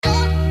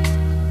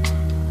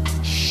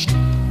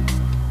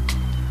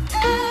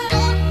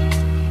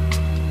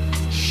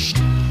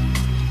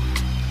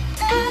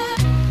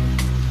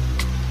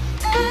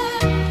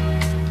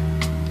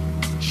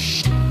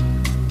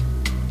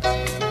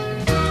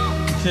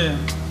Yeah.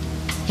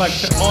 Like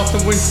the author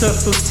with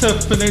just a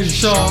tip in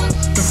his jaw.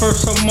 The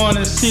first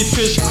harmonic, see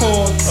fish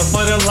chords, a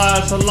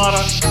vitalize, a lot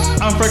of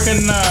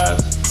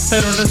unrecognized.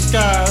 Head on the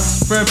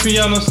skies, red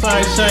piano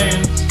side chain.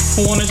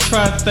 Who wanna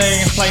try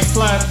things like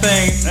fly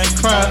things and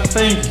cry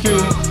thank you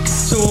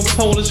to a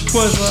Polish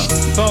wizard.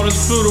 Bout is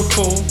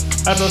beautiful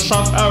as a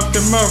South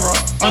African mirror.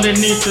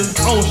 Underneath the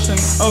ocean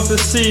of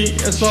the sea,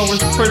 it's always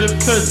pretty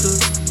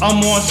pictures. I'm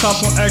on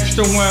top on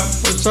extra wimp,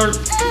 Beserk,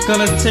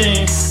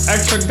 guiltone,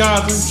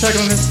 extraganza,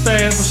 checking the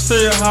stats, but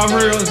still how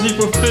real is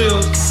equal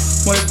feels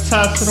when it's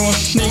tested on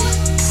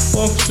sneaks.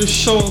 Off the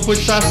show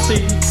which I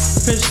see,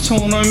 pitch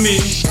tune on me,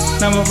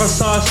 never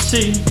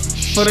Versace,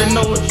 but they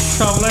know it's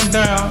traveling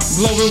down,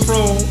 glory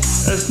road,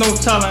 there's no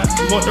telling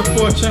what the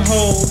fortune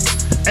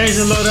holds.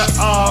 Angel of the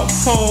Odd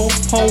Poe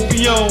Hook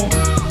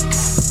I.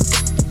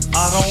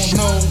 I don't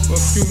know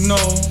if you know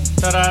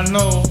that I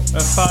know,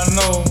 if I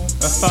know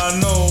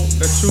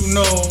that you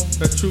know,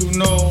 that you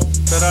know,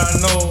 that I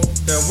know,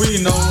 that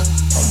we know,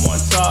 I'm on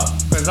top,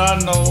 cause I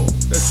know,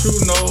 that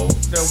you know,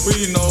 that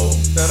we know,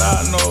 that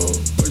I know,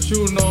 but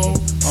you know,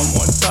 I'm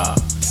on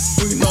top,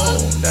 we know,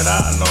 that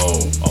I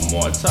know, I'm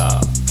on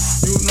top,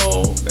 you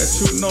know, that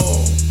you know,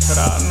 that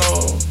I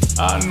know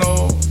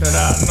that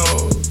I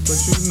know, but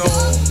you know,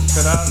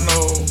 that I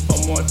know,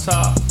 I'm on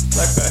top.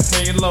 Like a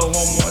halo,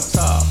 I'm on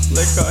top.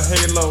 Like a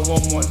halo,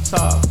 I'm on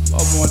top.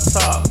 I'm on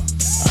top.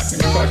 I can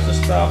crush the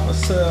style for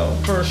sale.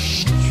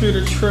 First, treat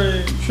or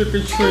trade, trick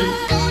or treat.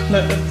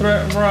 Let the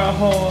threat ride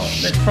hard.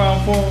 They cry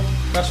for.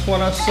 That's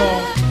what I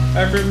saw.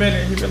 Every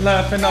minute he been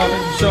laughing out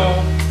his jaw,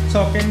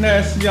 talking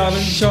nasty out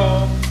his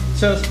jaw,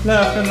 just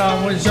laughing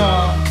out his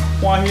jaw.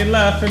 While he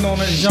laughing on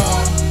his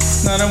jaw.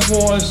 Now them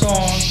wars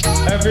on.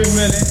 Every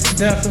minute,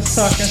 dancing,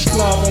 sucking,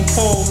 slab on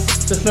pole.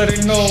 Just let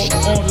it know the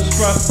orange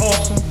rap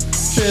awesome.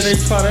 Say they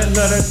try to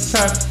let it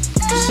tap.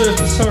 Sears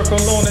the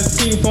circle on the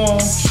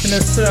T-bone. And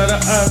it said to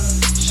us,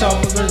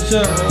 Sharpe is a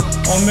general.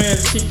 On man,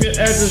 keep your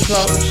edges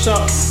out.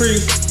 Sharpe,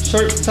 crease,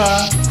 shirt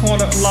tie,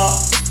 corner lock.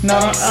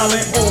 Not an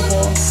alley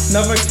over,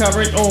 never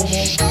carry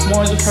over.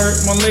 Once you hurt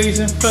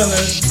Malaysian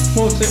feelings.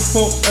 Wilted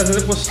folks as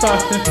it was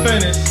start and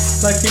finish.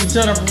 Like in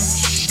general.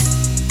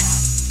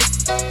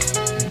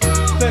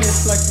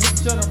 Finish like in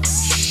general.